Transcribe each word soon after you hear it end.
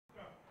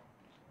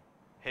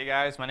Hey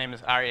guys, my name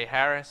is Arya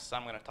Harris.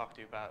 I'm going to talk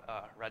to you about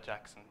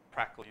RegEx and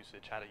practical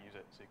usage, how to use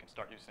it so you can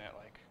start using it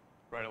like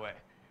right away.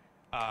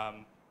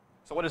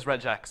 So what is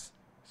RegEx?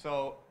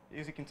 So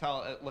as you can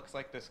tell, it looks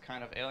like this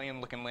kind of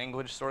alien-looking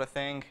language sort of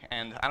thing.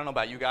 And I don't know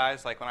about you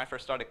guys, like when I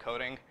first started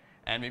coding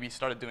and maybe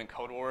started doing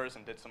code wars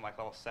and did some like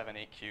level 7,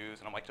 8 Qs,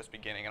 and I'm like just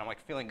beginning, and I'm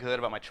like feeling good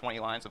about my 20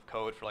 lines of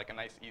code for like a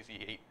nice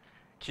easy 8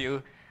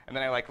 Q. And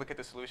then I like look at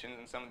the solutions,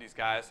 and some of these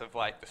guys have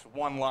like this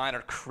one line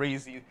or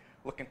crazy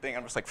looking thing.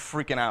 I'm just like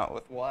freaking out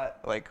with what?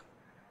 Like,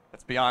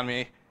 that's beyond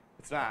me.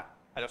 It's not.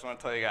 I just want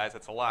to tell you guys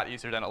it's a lot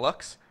easier than it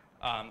looks.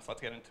 So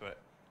let's get into it.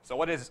 So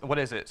what is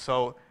it?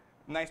 So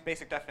nice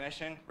basic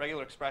definition.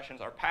 Regular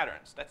expressions are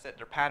patterns. That's it.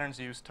 They're patterns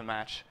used to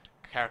match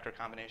character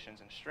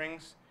combinations and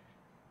strings.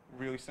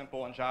 Really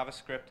simple in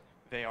JavaScript.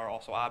 They are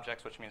also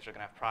objects, which means they're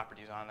going to have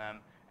properties on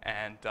them,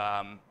 and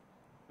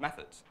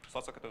methods. So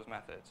let's look at those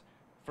methods.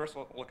 First,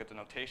 we'll look at the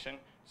notation.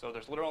 So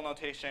there's literal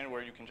notation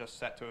where you can just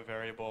set to a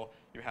variable.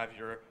 You have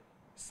your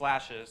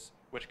slashes,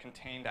 which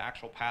contain the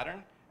actual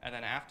pattern. And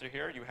then after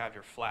here, you have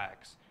your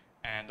flags.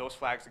 And those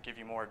flags give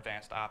you more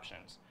advanced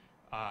options.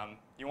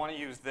 You want to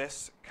use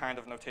this kind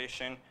of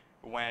notation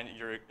when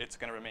it's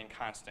going to remain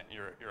constant,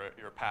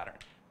 your pattern.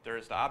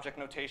 There's the object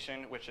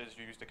notation, which is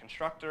you use the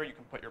constructor. You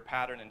can put your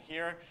pattern in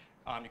here.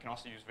 You can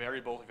also use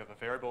variables. If you have a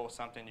variable with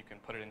something, you can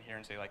put it in here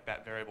and say like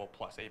that variable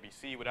plus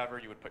ABC, whatever.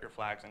 You would put your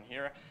flags in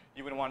here.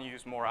 You would want to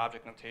use more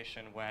object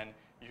notation when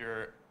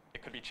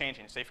it could be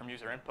changing. Say from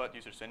user input,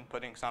 user's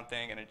inputting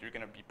something, and you're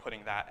going to be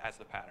putting that as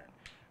the pattern.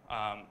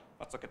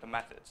 Let's look at the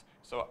methods.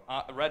 So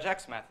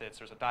RegEx methods,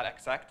 there's a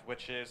 .exec,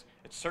 which is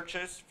it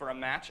searches for a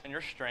match in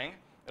your string.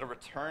 It'll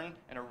return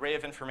an array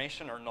of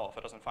information or null if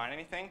it doesn't find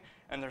anything.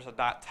 And there's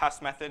a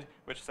 .test method,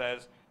 which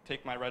says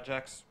take my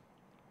regex,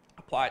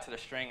 apply it to the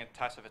string, and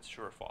test if it's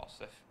true or false,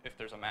 if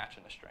there's a match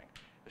in the string.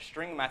 The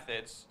string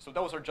methods, so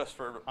those are just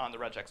for on the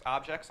regex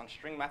objects. On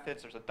string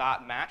methods, there's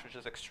a .match, which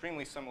is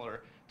extremely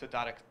similar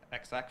to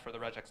 .exec for the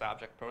regex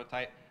object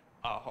prototype.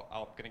 I'm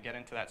going to get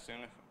into that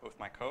soon with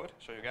my code,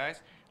 show you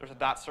guys. There's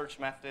a .search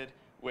method,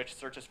 which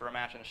searches for a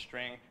match in a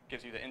string,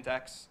 gives you the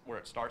index where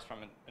it starts from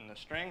in the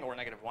string, or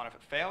 -1 if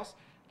it fails.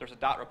 There's a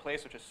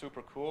 .replace, which is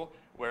super cool,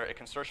 where it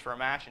can search for a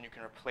match, and you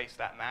can replace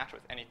that match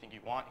with anything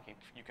you want.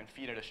 You can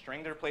feed it a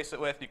string to replace it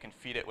with. You can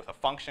feed it with a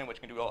function, which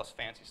can do all this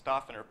fancy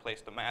stuff, and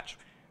replace the match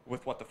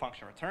with what the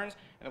function returns.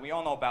 And then we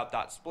all know about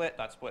 .split.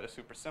 .split is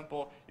super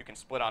simple. You can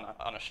split on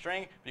a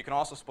string, but you can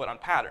also split on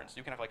patterns.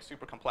 You can have like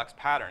super complex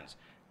patterns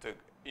to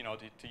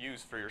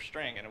use for your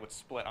string, and it would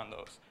split on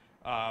those.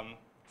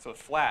 So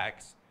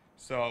flags.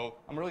 So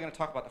I'm really going to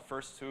talk about the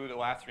first two. The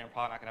last three I'm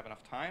probably not going to have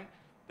enough time.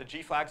 The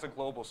G flag's a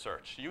global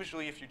search.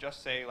 Usually if you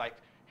just say like,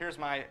 here's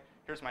my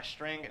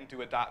string and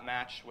do a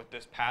 .match with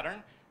this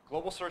pattern,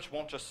 global search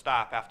won't just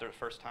stop after the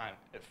first time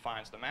it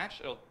finds the match.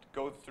 It'll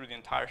go through the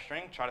entire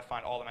string, try to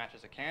find all the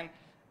matches it can.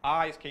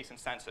 I is case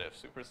insensitive,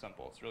 super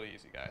simple. It's really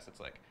easy, guys. It's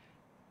like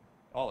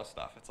all this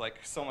stuff. It's like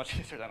so much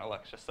easier than it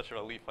looks. Just such a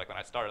relief like when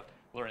I started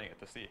learning it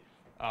to see.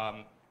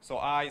 So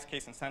I is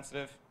case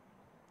insensitive.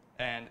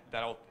 And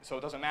so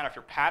it doesn't matter if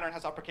your pattern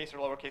has uppercase or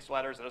lowercase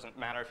letters. It doesn't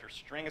matter if your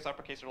string is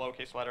uppercase or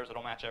lowercase letters.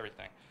 It'll match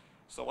everything.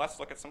 So let's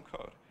look at some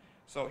code.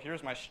 So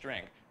here's my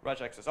string.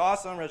 Regex is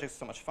awesome. Regex is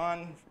so much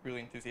fun,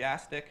 really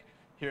enthusiastic.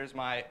 Here's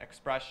my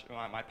expression,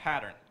 my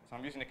pattern. So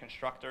I'm using the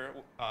constructor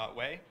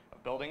way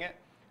of building it.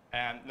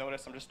 And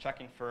notice I'm just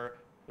checking for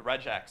the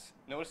regex.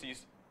 Notice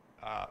these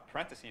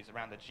parentheses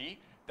around the G.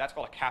 That's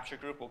called a capture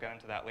group. We'll get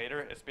into that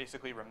later. It's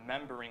basically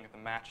remembering the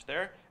match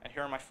there. And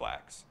here are my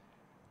flags.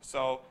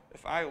 So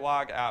if I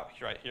log out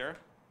right here,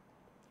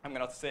 I'm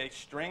going to say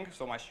string.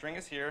 So my string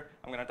is here.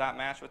 I'm going to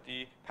 .match with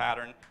the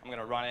pattern. I'm going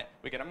to run it.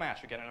 We get a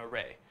match. We get an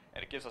array.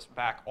 And it gives us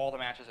back all the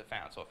matches it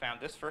found. So it found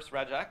this first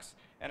regex,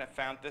 and it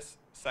found this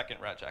second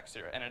regex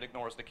here. And it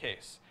ignores the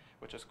case,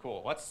 which is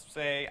cool. Let's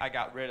say I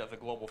got rid of the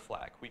global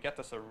flag. We get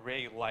this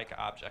array-like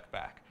object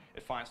back.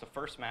 It finds the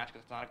first match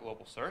because it's not a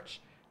global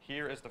search.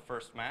 Here is the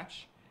first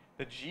match.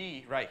 The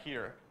G right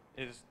here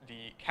is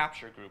the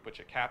capture group, which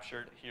it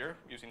captured here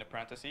using the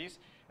parentheses.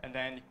 And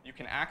then you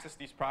can access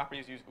these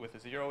properties with the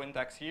 0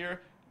 index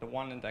here, the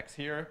 1 index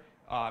here.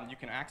 You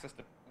can access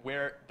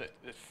where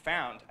it's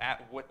found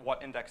at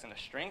what index in the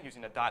string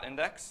using the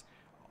 .index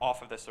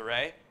off of this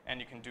array. And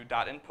you can do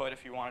 .input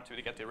if you wanted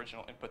to get the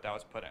original input that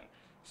was put in.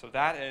 So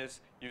that is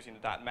using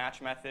the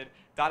 .match method.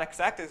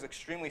 .exec is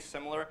extremely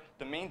similar.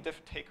 The main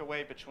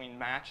takeaway between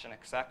match and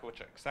exec,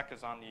 which exec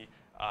is on the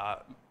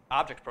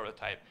object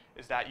prototype,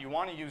 is that you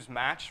want to use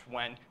match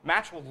when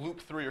match will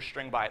loop through your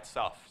string by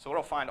itself. So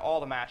it'll find all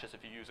the matches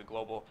if you use a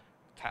global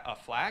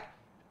flag.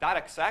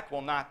 .exec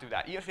will not do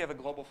that. Even if you have a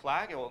global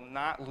flag, it will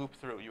not loop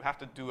through. You have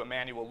to do a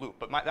manual loop.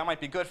 But that might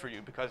be good for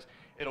you because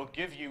it'll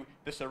give you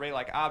this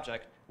array-like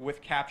object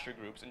with capture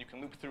groups, and you can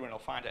loop through and it'll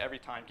find it every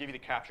time, give you the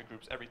capture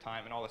groups every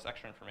time, and all this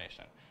extra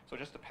information. So it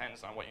just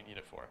depends on what you need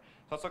it for.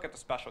 So let's look at the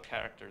special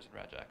characters in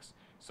regex.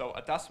 So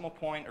a decimal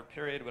point or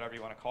period, whatever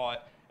you want to call it,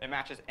 it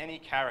matches any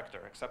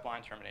character except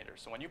line terminators.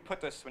 So when you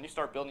put this, when you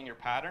start building your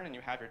pattern and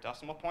you have your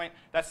decimal point,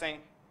 that's saying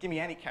give me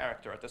any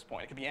character at this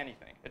point. It could be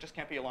anything. It just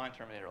can't be a line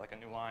terminator, like a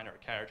new line or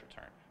a carriage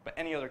return. But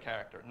any other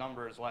character,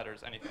 numbers,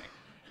 letters, anything.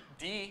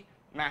 D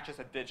matches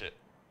a digit.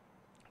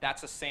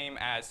 That's the same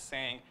as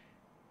saying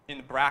in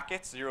the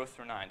brackets 0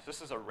 through 9. So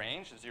this is a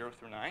range, 0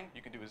 through 9.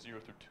 You can do a 0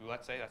 through 2,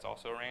 let's say. That's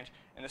also a range.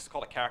 And this is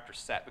called a character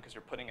set because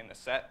you're putting in the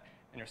set.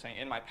 And you're saying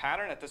in my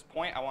pattern at this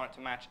point, I want it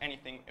to match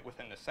anything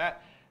within the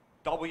set.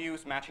 W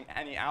is matching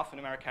any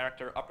alphanumeric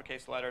character,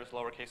 uppercase letters,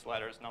 lowercase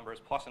letters, numbers,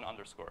 plus an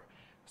underscore.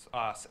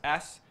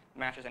 S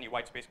matches any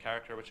white space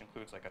character, which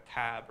includes like a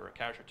tab or a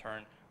carriage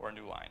return or a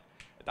new line.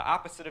 The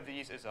opposite of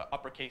these is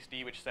uppercase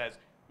D, which says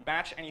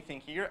match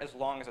anything here as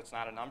long as it's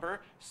not a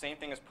number. Same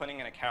thing as putting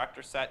in a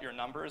character set your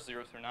numbers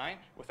 0 through 9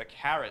 with a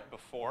caret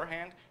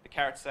beforehand. The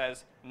caret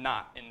says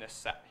not in this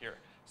set here.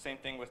 Same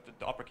thing with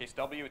the uppercase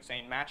W. It's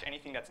saying match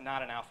anything that's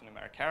not an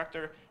alphanumeric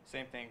character.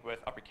 Same thing with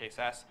uppercase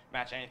S.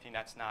 Match anything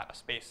that's not a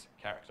space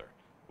character,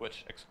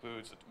 which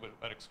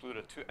would exclude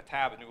a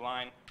tab, a new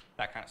line,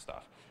 that kind of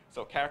stuff.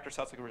 So character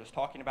sets like we were just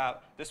talking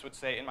about, this would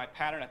say in my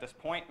pattern at this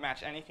point,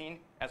 match anything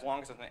as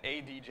long as it's an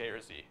A, D, J, or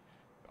Z.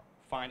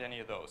 Find any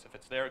of those. If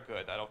it's there,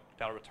 good.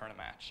 That'll return a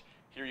match.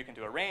 Here you can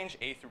do a range,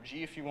 A through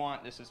G if you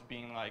want. This is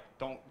being like,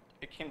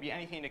 it can be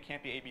anything. It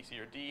can't be A, B, C,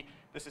 or D.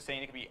 This is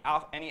saying it could be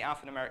any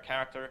alphanumeric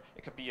character.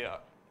 It could be a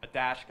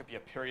dash, it could be a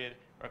period,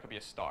 or it could be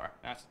a star.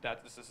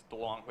 This is the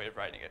long way of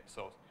writing it.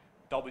 So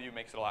W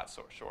makes it a lot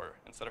shorter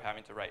instead of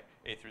having to write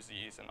A through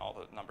Z's and all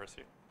the numbers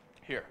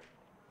here.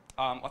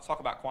 Let's talk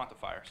about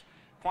quantifiers.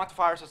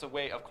 Quantifiers is a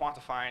way of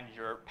quantifying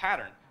your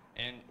pattern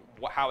and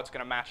how it's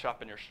going to match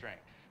up in your string.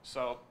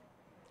 So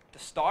the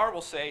star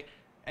will say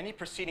any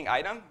preceding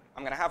item,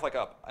 I'm going to have like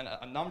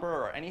a number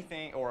or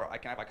anything, or I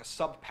can have like a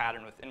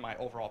sub-pattern within my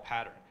overall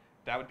pattern.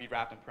 That would be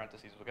wrapped in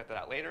parentheses. We'll get to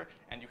that later.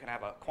 And you can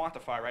have a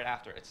quantifier right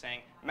after. It's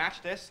saying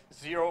match this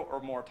 0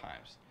 or more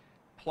times.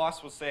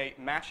 Plus will say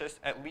match this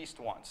at least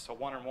once, so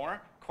 1 or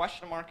more.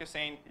 Question mark is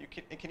saying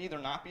it can either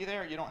not be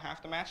there, you don't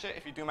have to match it.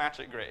 If you do match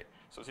it, great.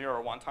 So 0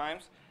 or 1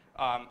 times.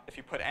 If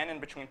you put n in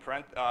between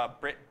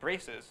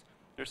braces,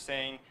 you're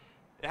saying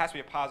it has to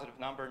be a positive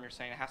number, and you're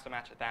saying it has to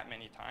match it that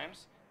many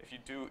times. If you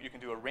do, you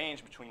can do a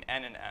range between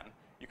n and m.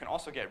 You can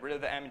also get rid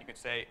of the m, and you could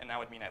say, and that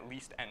would mean at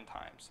least n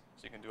times.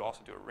 So you can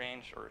also do a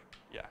range, or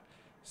yeah.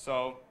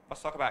 So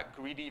let's talk about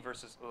greedy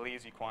versus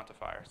lazy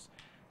quantifiers.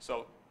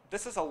 So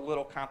this is a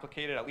little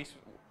complicated. At least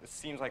it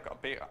seems like a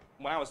big.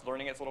 When I was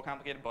learning it, it's a little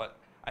complicated, but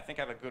I think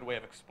I have a good way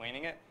of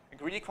explaining it. A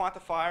greedy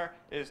quantifier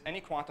is any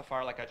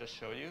quantifier like I just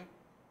showed you,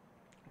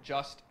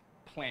 just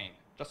plain,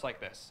 just like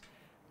this.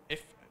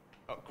 If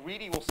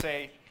greedy will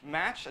say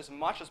match as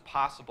much as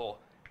possible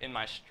in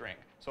my string.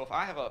 So if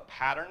I have a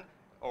pattern,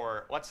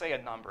 or let's say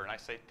a number, and I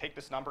say take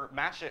this number,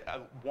 match it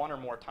 1 or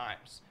more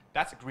times.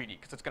 That's greedy,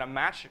 because it's going to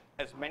match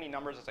as many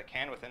numbers as it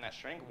can within that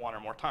string 1 or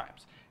more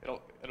times.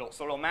 So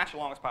it'll match the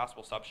longest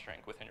possible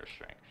substring within your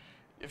string.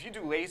 If you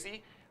do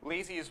lazy,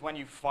 lazy is when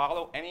you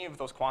follow any of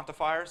those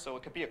quantifiers. So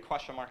it could be a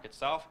question mark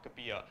itself, it could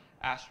be a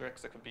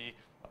asterisk, it could be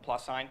a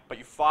plus sign, but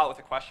you follow with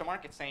a question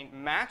mark. It's saying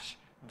match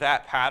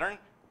that pattern,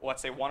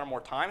 let's say 1 or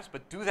more times,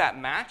 but do that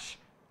match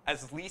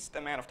as least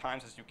amount of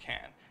times as you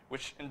can,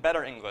 which in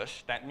better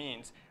English, that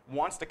means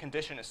once the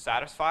condition is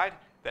satisfied,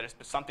 that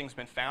something's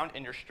been found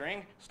in your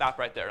string, stop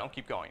right there, don't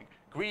keep going.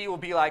 Greedy will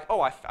be like,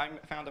 oh, I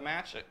found a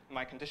match,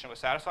 my condition was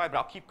satisfied, but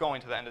I'll keep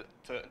going to the end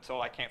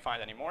until I can't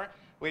find any more.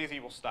 Lazy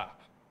will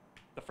stop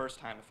the first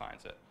time it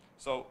finds it.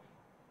 So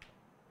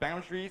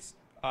boundaries,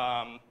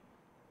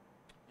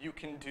 you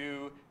can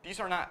do, these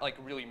are not like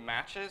really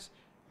matches.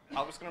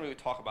 I'm just going to really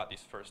talk about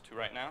these first two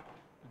right now.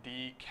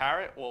 The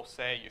caret will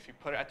say, if you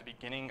put it at the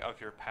beginning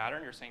of your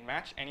pattern, you're saying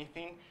match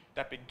anything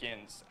that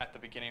begins at the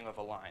beginning of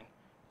a line.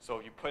 So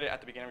if you put it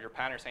at the beginning of your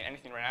pattern, you're saying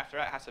anything right after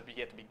that has to be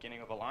at the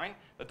beginning of a line.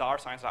 The dollar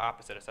sign is the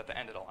opposite. It's at the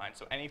end of the line.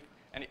 So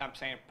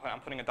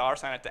I'm putting a dollar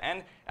sign at the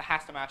end. It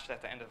has to match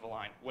at the end of the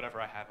line, whatever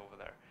I have over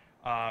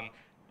there.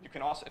 You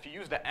can also, if you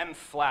use the M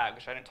flag,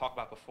 which I didn't talk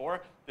about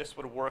before, this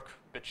would work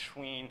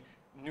between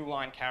new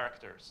line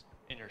characters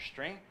in your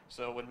string.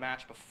 So it would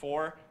match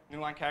before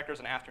new line characters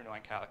and after new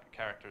line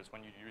characters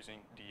when you're using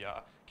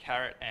the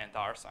caret and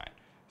dollar sign.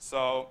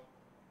 So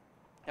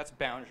that's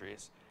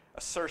boundaries.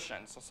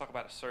 Assertions, let's talk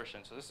about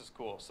assertions. So this is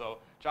cool. So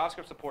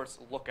JavaScript supports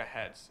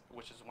look-aheads,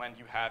 which is when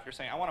you're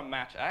saying, I want to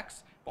match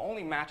X, but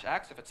only match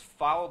X if it's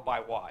followed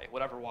by Y,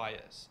 whatever Y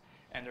is.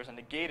 And there's a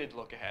negated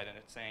look-ahead, and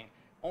it's saying,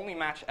 only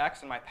match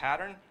X in my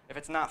pattern if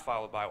it's not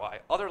followed by Y.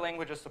 Other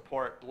languages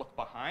support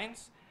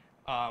look-behinds.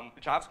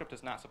 JavaScript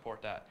does not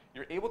support that.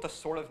 You're able to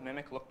sort of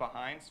mimic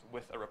look-behinds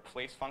with a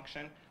replace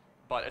function,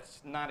 but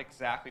it's not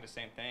exactly the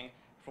same thing.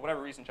 For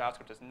whatever reason,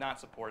 JavaScript does not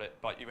support it,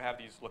 but you have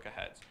these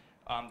look-aheads.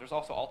 There's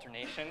also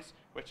alternations,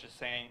 which is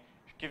saying,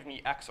 give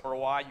me X or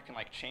Y. You can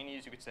like chain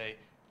these. You could say,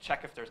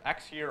 check if there's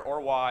X here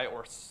or Y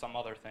or some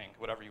other thing,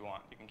 whatever you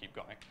want. You can keep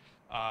going.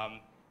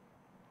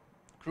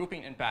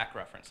 Grouping and back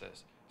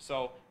references.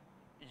 So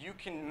you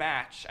can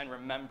match and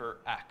remember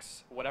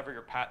X, whatever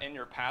in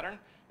your pattern.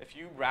 If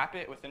you wrap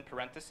it within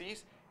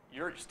parentheses,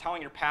 you're just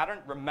telling your pattern,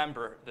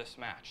 remember this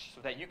match,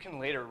 so that you can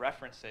later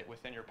reference it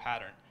within your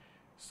pattern.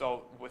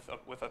 So with a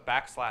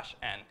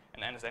 \n,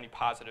 and n is any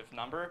positive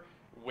number,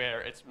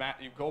 where it's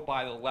you go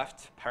by the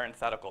left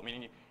parenthetical,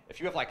 meaning if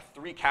you have like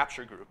 3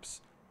 capture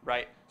groups,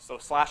 right? So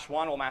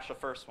 /1 will match the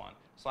first one,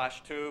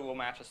 /2 will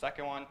match the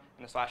second one,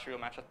 and the /3 will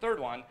match the third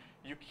one.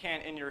 You can,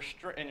 in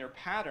your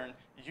pattern,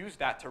 use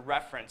that to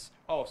reference,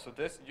 oh, so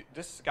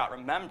this got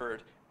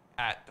remembered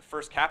at the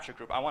first capture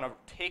group. I want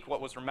to take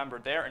what was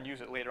remembered there and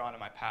use it later on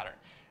in my pattern.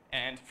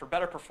 And for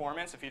better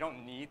performance, if you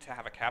don't need to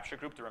have a capture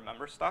group to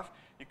remember stuff,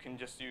 you can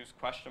just use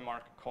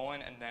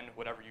 $:, and then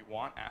whatever you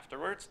want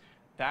afterwards.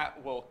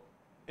 That will,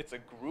 it's a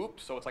group,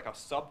 so it's like a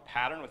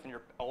sub-pattern within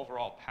your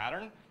overall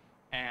pattern.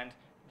 And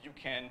you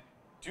can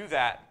do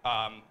that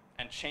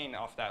and chain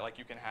off that. Like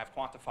you can have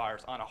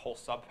quantifiers on a whole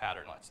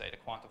sub-pattern, let's say, to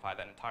quantify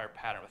that entire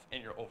pattern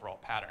within your overall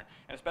pattern.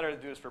 And it's better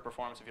to do this for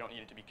performance if you don't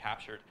need it to be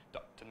captured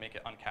to make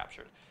it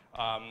uncaptured.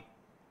 So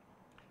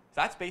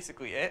that's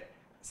basically it.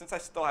 Since I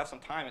still have some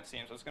time, it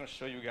seems, I was going to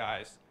show you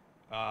guys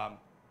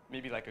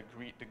maybe like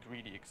the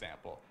greedy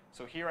example.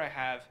 So here I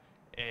have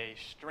a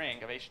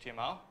string of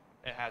HTML.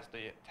 It has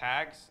the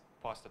tags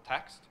plus the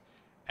text.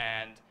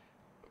 And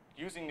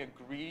using a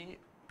greedy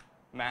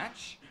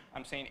match,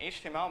 I'm saying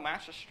HTML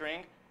match a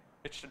string.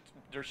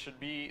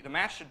 The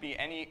match should be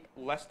any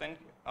less than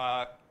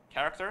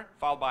character,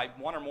 followed by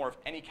one or more of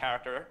any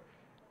character,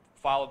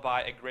 followed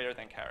by a greater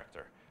than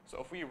character.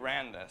 So if we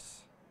ran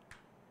this,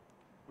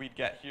 we'd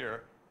get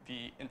here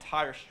the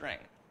entire string.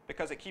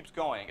 Because it keeps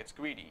going, it's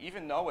greedy.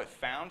 Even though it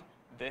found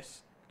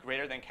this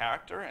greater than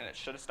character and it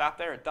should have stopped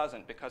there, it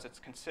doesn't, because it's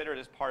considered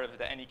as part of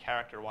the any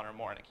character one or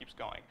more, and it keeps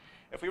going.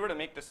 If we were to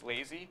make this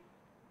lazy,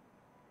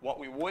 what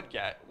we would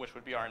get, which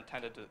would be our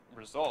intended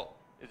result,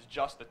 is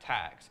just the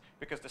tags.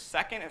 Because the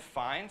second it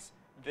finds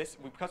this,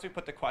 because we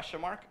put the question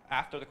mark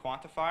after the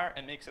quantifier,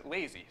 it makes it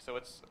lazy. So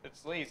it's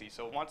lazy.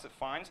 So once it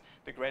finds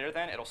the greater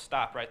than, it'll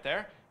stop right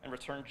there and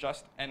return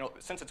just, and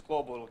since it's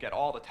global, it'll get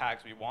all the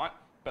tags we want,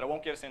 but it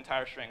won't give us the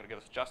entire string. It'll give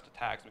us just the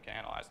tags, and we can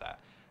analyze that.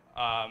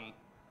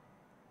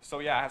 So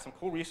yeah, I have some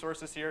cool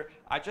resources here.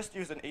 I just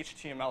used an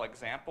HTML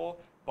example,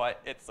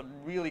 but it's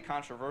really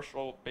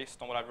controversial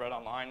based on what I've read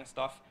online and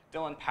stuff.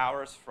 Dylan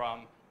Powers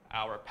from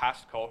our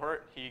past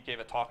cohort, he gave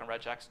a talk on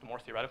regex, the more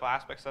theoretical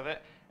aspects of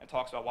it, and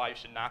talks about why you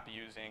should not be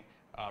using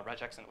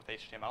regex with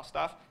HTML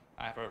stuff.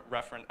 I have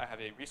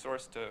a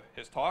resource to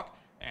his talk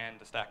and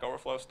the Stack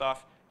Overflow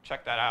stuff.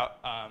 Check that out.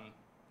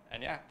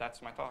 And yeah,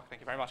 that's my talk.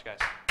 Thank you very much, guys.